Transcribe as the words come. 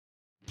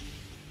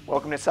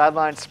Welcome to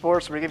Sideline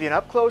Sports, where we give you an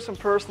up-close and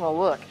personal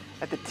look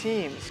at the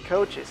teams,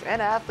 coaches, and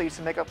athletes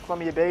who make up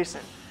Columbia Basin.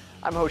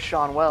 I'm host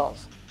Sean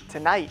Wells.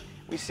 Tonight,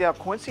 we see how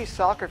Quincy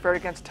soccer fared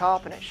against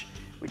Toppenish.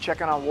 We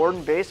check on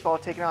Warden baseball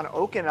taking on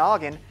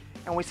Okanagan,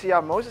 and we see how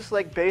Moses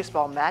Lake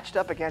baseball matched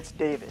up against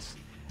Davis.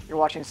 You're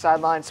watching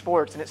Sideline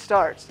Sports, and it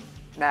starts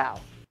now.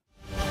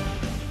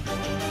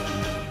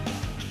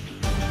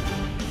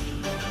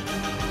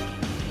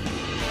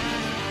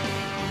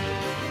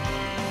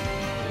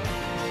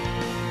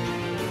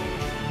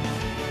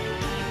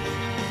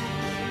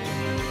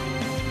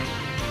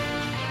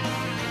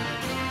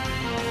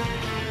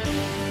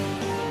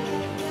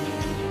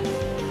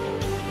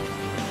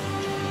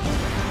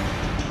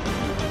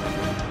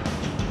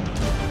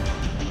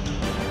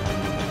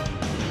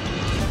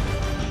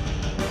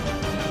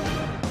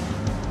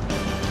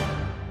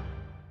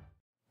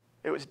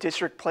 It was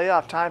district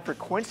playoff time for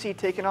Quincy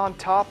taking on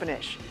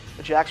Toppenish.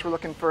 The Jacks were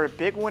looking for a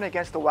big win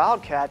against the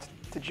Wildcats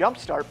to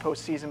jumpstart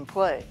postseason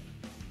play.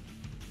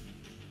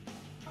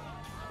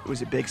 It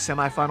was a big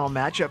semifinal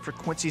matchup for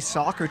Quincy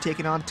soccer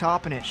taking on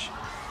Toppenish.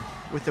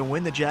 With the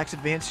win, the Jacks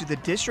advanced to the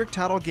district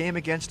title game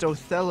against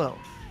Othello.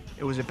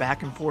 It was a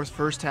back-and-forth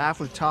first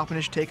half with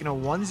Toppenish taking a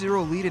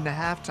 1-0 lead into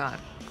halftime.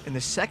 In the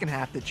second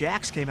half, the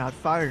Jacks came out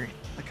firing.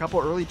 A couple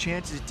early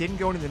chances didn't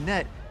go into the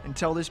net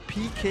until this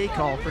PK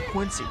call for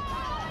Quincy.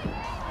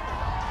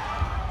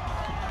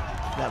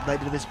 That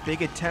led to this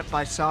big attempt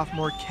by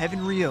sophomore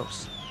Kevin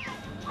Rios.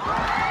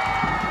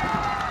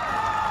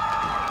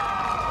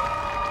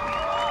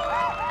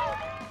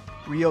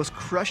 Rios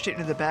crushed it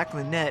into the back of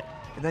the net,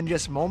 and then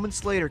just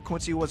moments later,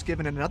 Quincy was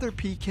given another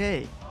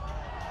PK.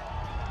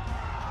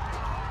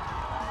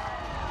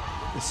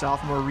 The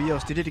sophomore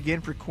Rios did it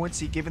again for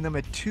Quincy, giving them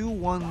a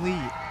 2-1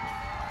 lead.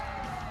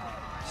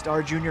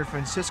 Star junior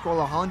Francisco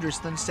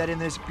Alejandros then set in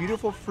this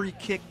beautiful free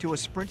kick to a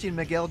sprinting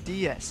Miguel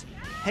Diaz,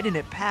 heading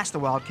it past the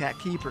Wildcat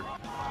keeper.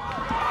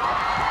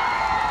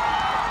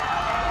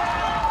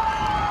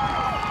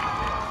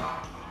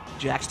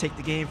 Jacks take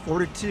the game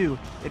 4-2,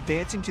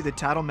 advancing to the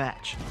title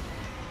match.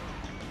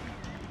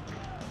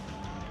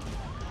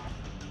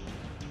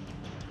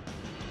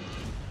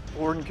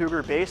 Warden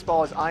Cougar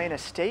baseball is eyeing a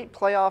state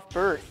playoff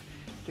berth.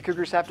 The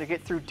Cougars have to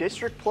get through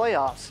district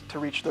playoffs to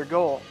reach their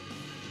goal.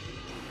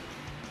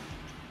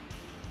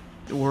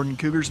 The Warden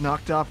Cougars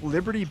knocked off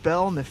Liberty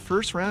Bell in the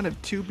first round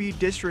of 2B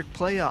district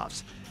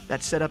playoffs.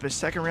 That set up a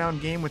second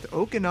round game with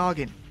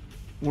Okanagan.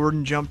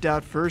 Warden jumped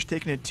out first,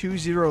 taking a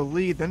 2-0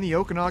 lead, then the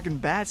Okanagan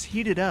bats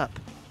heated up.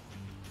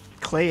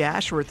 Clay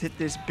Ashworth hit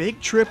this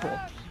big triple,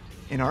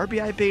 and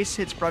RBI base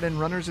hits brought in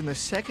runners in the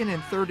second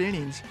and third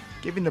innings,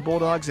 giving the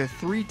Bulldogs a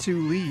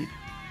 3-2 lead.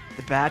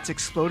 The bats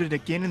exploded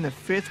again in the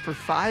fifth for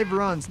 5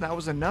 runs, and that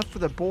was enough for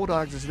the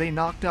Bulldogs as they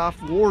knocked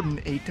off Warden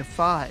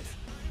 8-5.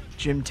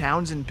 Jim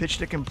Townsend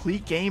pitched a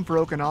complete game for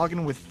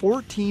Okanagan with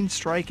 14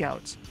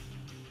 strikeouts.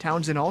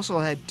 Townsend also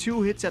had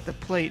 2 hits at the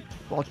plate,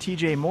 while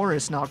TJ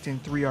Morris knocked in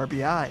 3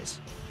 RBIs.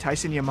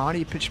 Tyson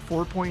Yamati pitched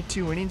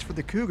 4.2 innings for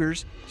the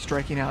Cougars,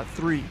 striking out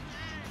 3.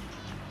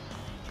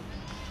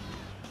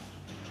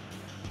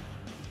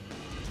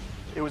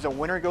 It was a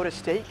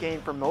winner-go-to-state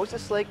game for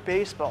Moses Lake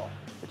baseball.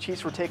 The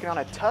Chiefs were taking on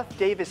a tough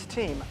Davis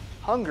team,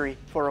 hungry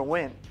for a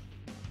win.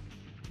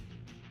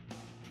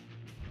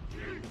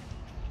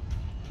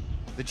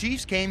 The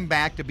Chiefs came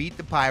back to beat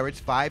the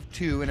Pirates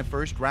 5-2 in a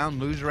first-round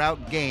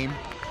loser-out game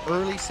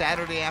early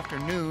Saturday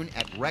afternoon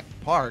at Rec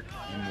Park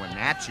in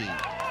Wenatchee.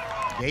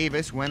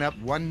 Davis went up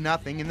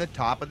 1-0 in the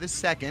top of the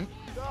second.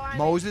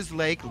 Moses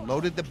Lake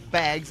loaded the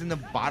bags in the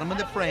bottom of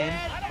the frame,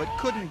 but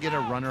couldn't get a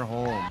runner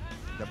home.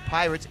 The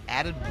Pirates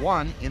added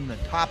 1 in the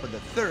top of the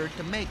third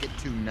to make it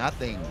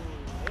 2-0.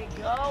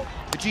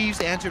 The Chiefs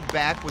answered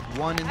back with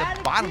 1 in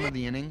the bottom of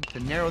the inning to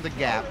narrow the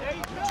gap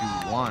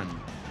to 2-1.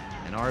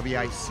 An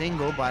RBI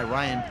single by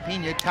Ryan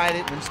Pena tied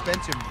it when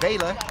Spencer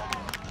Vela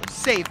was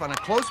safe on a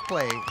close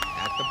play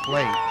at the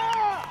plate.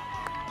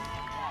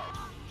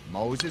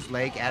 Moses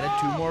Lake added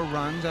 2 more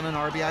runs on an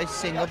RBI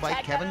single by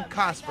Kevin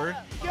Cosper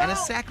and a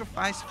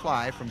sacrifice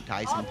fly from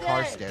Tyson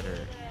Carstetter.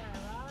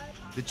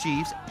 The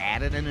Chiefs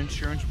added an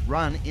insurance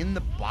run in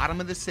the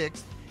bottom of the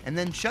 6th and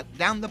then shut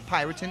down the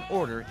Pirates in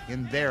order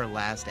in their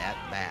last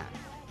at-bat.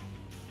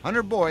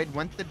 Hunter Boyd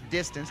went the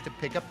distance to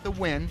pick up the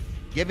win,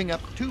 giving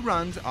up 2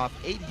 runs off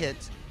 8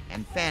 hits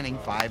and fanning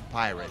 5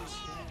 Pirates.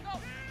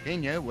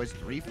 Pena was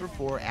 3 for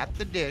 4 at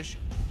the dish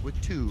with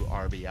 2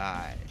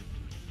 RBI.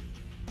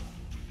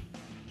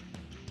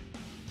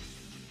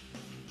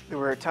 There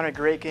were a ton of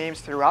great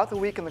games throughout the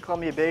week in the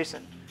Columbia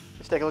Basin.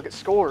 Let's take a look at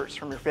scores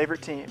from your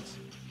favorite teams.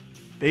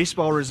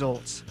 Baseball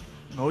results.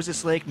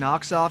 Moses Lake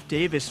knocks off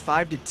Davis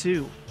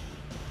 5-2.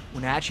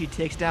 Wenatchee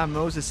takes down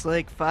Moses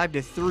Lake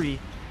 5-3,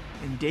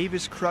 and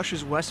Davis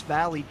crushes West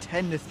Valley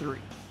 10-3.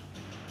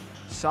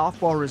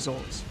 Softball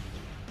results.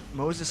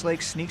 Moses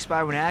Lake sneaks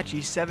by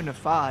Wenatchee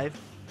 7-5.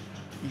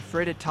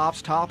 Ephrata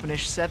tops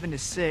Toppenish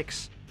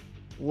 7-6.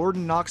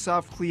 Warden knocks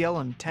off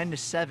Cle-Elum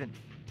 10-7.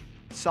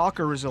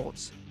 Soccer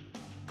results.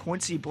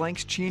 Quincy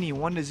blanks Cheney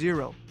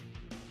 1-0.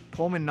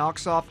 Pullman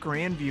knocks off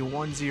Grandview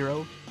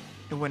 1-0.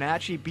 and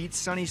Wenatchee beats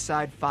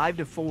Sunnyside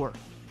 5-4.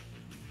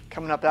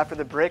 Coming up after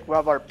the break, we'll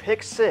have our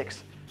Pick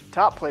 6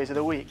 top plays of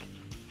the week.